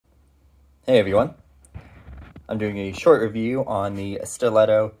Hey everyone, I'm doing a short review on the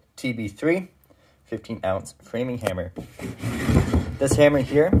Stiletto TB3 15-ounce framing hammer. This hammer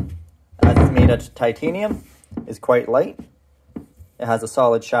here, as it's made out of titanium, is quite light. It has a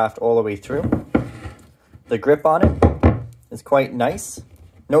solid shaft all the way through. The grip on it is quite nice.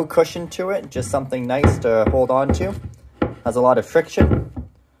 No cushion to it, just something nice to hold on to. Has a lot of friction.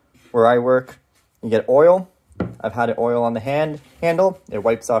 Where I work, you get oil. I've had it oil on the handle. It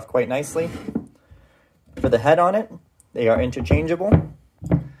wipes off quite nicely. For the head on it, they are interchangeable.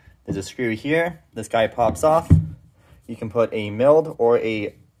 There's a screw here. This guy pops off. You can put a milled or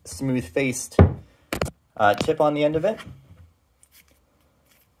a smooth-faced tip on the end of it.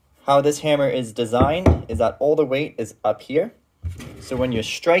 How this hammer is designed is that all the weight is up here. So when you're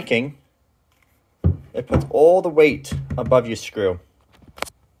striking, it puts all the weight above your screw.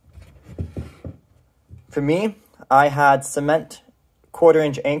 For me, I had cement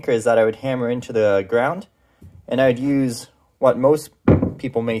 1/4-inch anchors that I would hammer into the ground, and I would use what most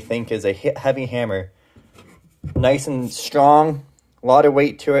people may think is a heavy hammer. Nice and strong, a lot of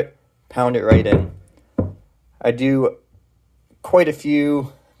weight to it, pound it right in. I do quite a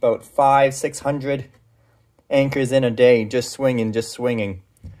few, about 500-600 anchors in a day, just swinging.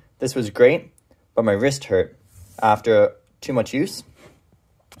 This was great, but my wrist hurt after too much use.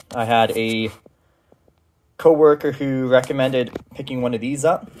 I had a co-worker who recommended picking one of these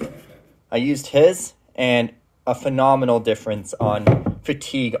up. I used his, and a phenomenal difference on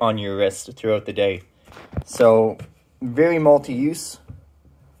fatigue on your wrist throughout the day. So very multi-use.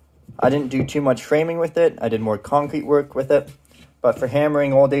 I didn't do too much framing with it. I did more concrete work with it, but for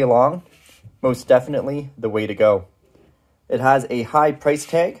hammering all day long, most definitely the way to go. It has a high price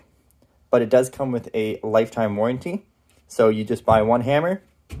tag, but it does come with a lifetime warranty. So you just buy one hammer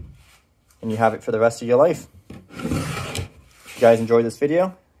and you have it for the rest of your life. If you guys enjoyed this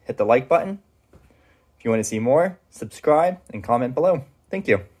video, hit the like button. If you want to see more, subscribe and comment below. Thank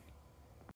you.